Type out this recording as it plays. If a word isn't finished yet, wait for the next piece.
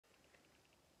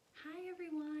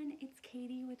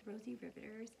Katie with Rosie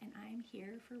Riveters, and I'm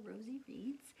here for Rosie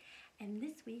Reads. And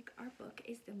this week our book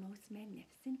is The Most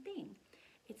Magnificent Thing.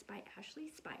 It's by Ashley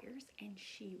Spires, and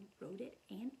she wrote it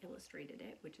and illustrated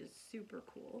it, which is super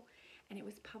cool, and it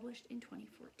was published in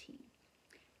 2014.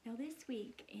 Now this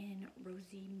week in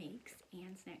Rosie Makes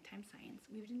and Snack Time Science,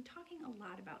 we've been talking a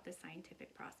lot about the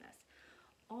scientific process.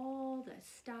 All the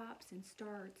stops and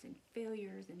starts and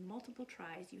failures and multiple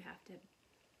tries you have to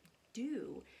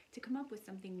do to come up with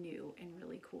something new and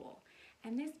really cool.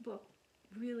 And this book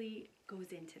really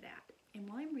goes into that. And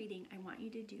while I'm reading, I want you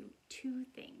to do two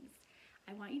things.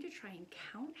 I want you to try and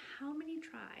count how many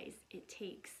tries it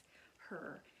takes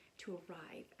her to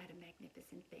arrive at a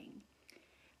magnificent thing.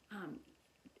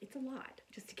 It's a lot,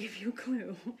 just to give you a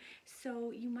clue.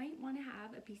 So you might want to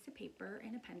have a piece of paper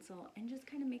and a pencil and just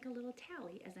kind of make a little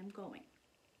tally as I'm going.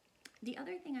 The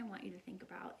other thing I want you to think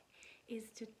about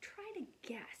is to try to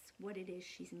guess what it is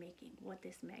she's making, what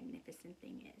this magnificent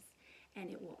thing is. And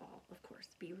it will all, of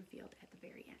course, be revealed at the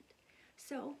very end.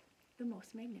 So, the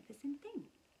most magnificent thing.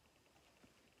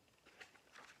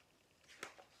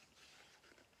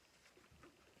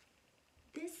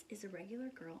 This is a regular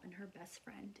girl and her best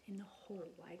friend in the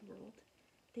whole wide world.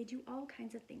 They do all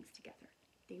kinds of things together.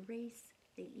 They race,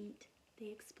 they eat, they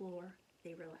explore,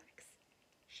 they relax.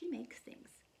 She makes things.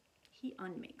 He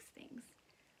unmakes things.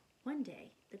 One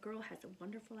day, the girl has a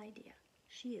wonderful idea.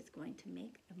 She is going to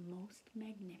make the most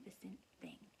magnificent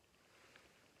thing.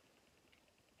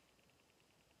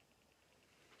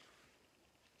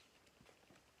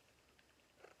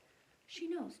 She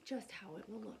knows just how it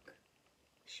will look.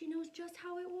 She knows just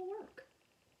how it will work.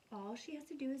 All she has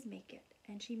to do is make it,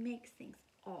 and she makes things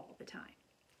all the time.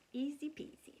 Easy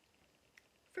peasy.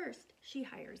 First, she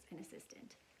hires an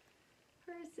assistant.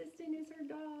 Her assistant is her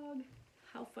dog.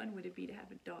 How fun would it be to have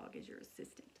a dog as your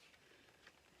assistant?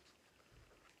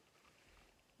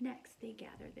 Next, they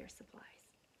gather their supplies.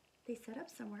 They set up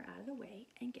somewhere out of the way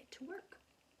and get to work.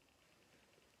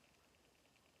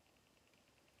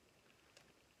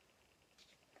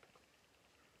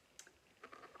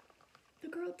 The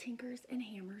girl tinkers and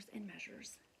hammers and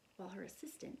measures, while her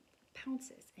assistant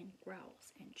pounces and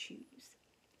growls and chews.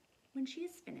 When she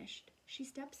is finished, she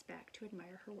steps back to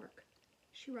admire her work.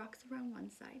 She rocks around one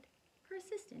side. Her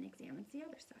assistant examines the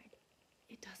other side.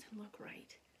 It doesn't look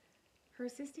right. Her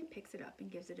assistant picks it up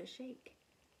and gives it a shake.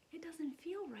 It doesn't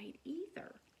feel right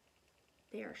either.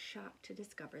 They are shocked to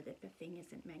discover that the thing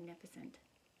isn't magnificent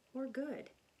or good.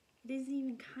 It isn't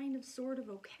even kind of sort of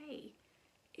okay.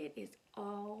 It is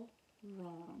all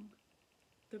wrong.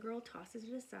 The girl tosses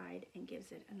it aside and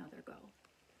gives it another go.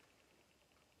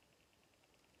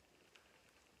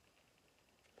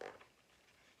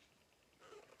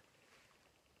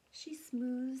 She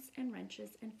smooths and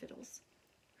wrenches and fiddles.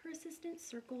 Her assistant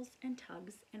circles and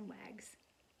tugs and wags.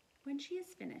 When she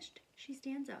is finished, she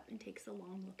stands up and takes a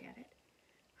long look at it.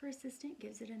 Her assistant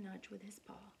gives it a nudge with his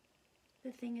paw.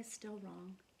 The thing is still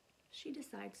wrong. She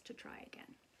decides to try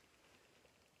again.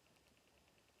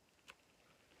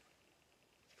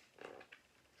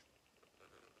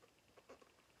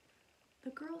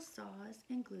 The girl saws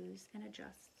and glues and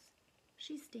adjusts.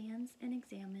 She stands and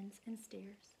examines and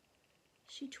stares.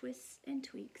 She twists and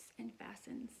tweaks and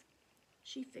fastens.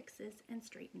 She fixes and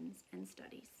straightens and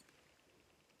studies.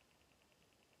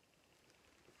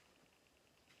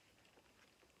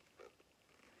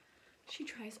 She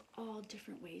tries all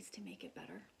different ways to make it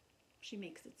better. She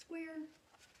makes it square.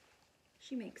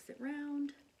 She makes it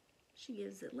round. She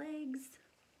gives it legs.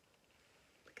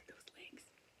 Look at those legs.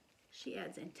 She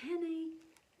adds antennae.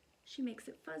 She makes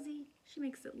it fuzzy. She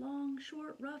makes it long,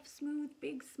 short, rough, smooth,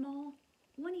 big, small.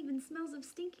 One even smells of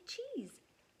stinky cheese,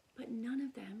 but none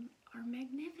of them are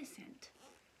magnificent.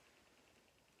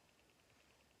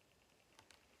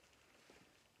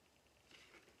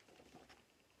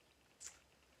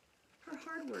 Her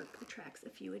hard work attracts a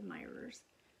few admirers,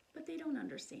 but they don't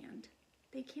understand.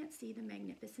 They can't see the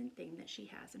magnificent thing that she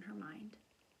has in her mind.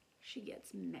 She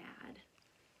gets mad.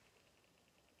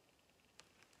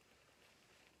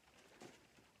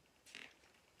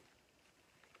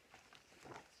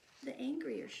 The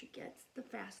angrier she gets, the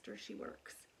faster she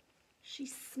works. She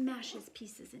smashes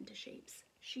pieces into shapes.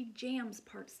 She jams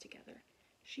parts together.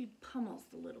 She pummels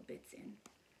the little bits in.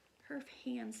 Her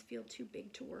hands feel too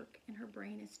big to work, and her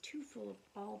brain is too full of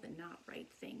all the not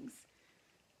right things.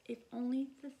 If only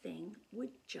the thing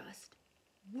would just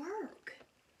work.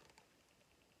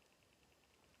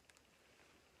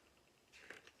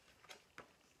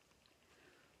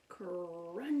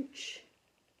 Crunch.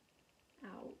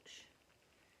 Ouch.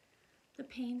 The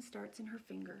pain starts in her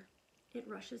finger. It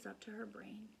rushes up to her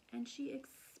brain, and she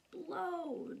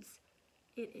explodes.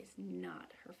 It is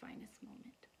not her finest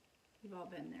moment. We've all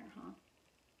been there, huh?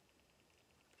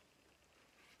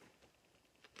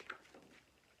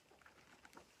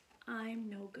 I'm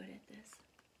no good at this.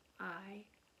 I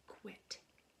quit.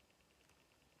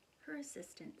 Her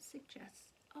assistant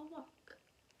suggests a walk.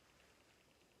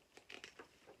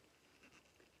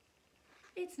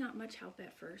 It's not much help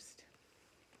at first.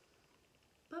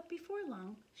 But before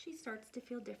long, she starts to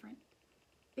feel different.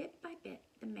 Bit by bit,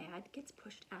 the mad gets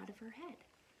pushed out of her head.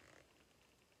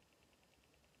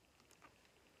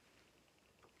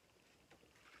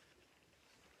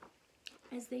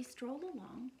 As they stroll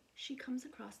along, she comes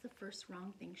across the first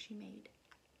wrong thing she made.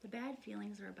 The bad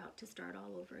feelings are about to start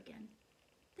all over again.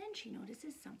 Then she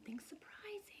notices something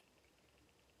surprising.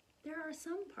 There are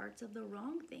some parts of the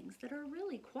wrong things that are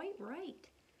really quite right.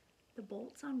 The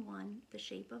bolts on one, the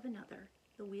shape of another,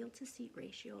 the wheel-to-seat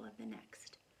ratio of the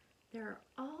next. There are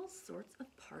all sorts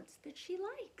of parts that she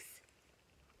likes.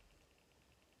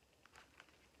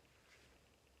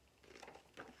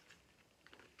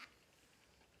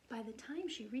 By the time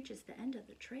she reaches the end of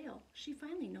the trail, she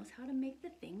finally knows how to make the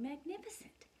thing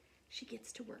magnificent. She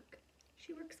gets to work.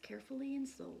 She works carefully and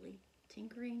slowly,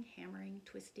 tinkering, hammering,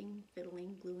 twisting,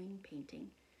 fiddling, gluing,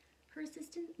 painting. Her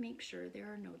assistant makes sure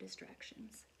there are no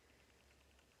distractions.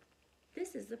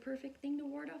 "This is the perfect thing to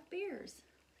ward off bears,"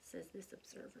 says this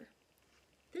observer.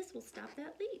 "This will stop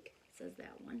that leak," says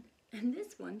that one. "And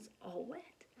this one's all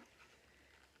wet."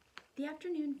 The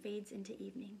afternoon fades into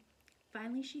evening.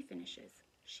 Finally she finishes.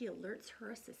 She alerts her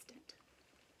assistant.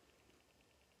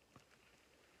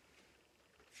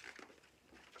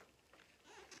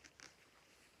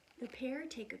 The pair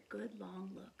take a good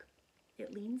long look.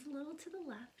 It leans a little to the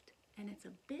left, and it's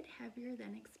a bit heavier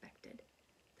than expected.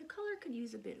 The color could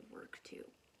use a bit of work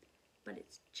too, but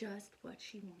it's just what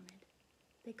she wanted.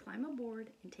 They climb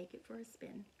aboard and take it for a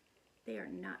spin. They are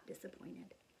not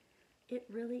disappointed. It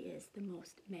really is the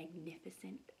most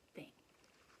magnificent thing.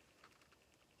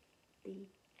 The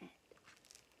end.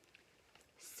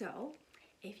 So,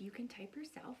 if you can type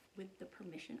yourself with the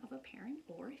permission of a parent,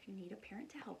 or if you need a parent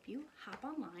to help you, hop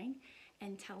online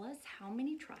and tell us how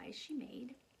many tries she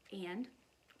made and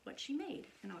what she made,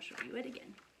 and I'll show you it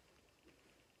again.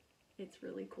 It's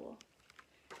really cool.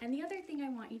 And the other thing I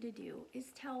want you to do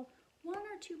is tell one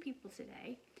or two people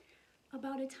today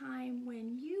about a time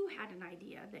when you had an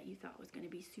idea that you thought was going to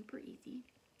be super easy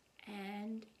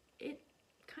and it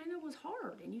kind of was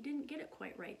hard and you didn't get it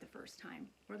quite right the first time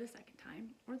or the second time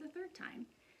or the third time.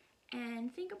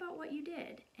 And think about what you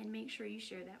did and make sure you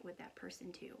share that with that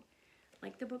person too.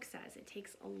 Like the book says, it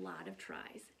takes a lot of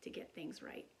tries to get things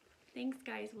right. Thanks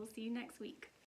guys, we'll see you next week.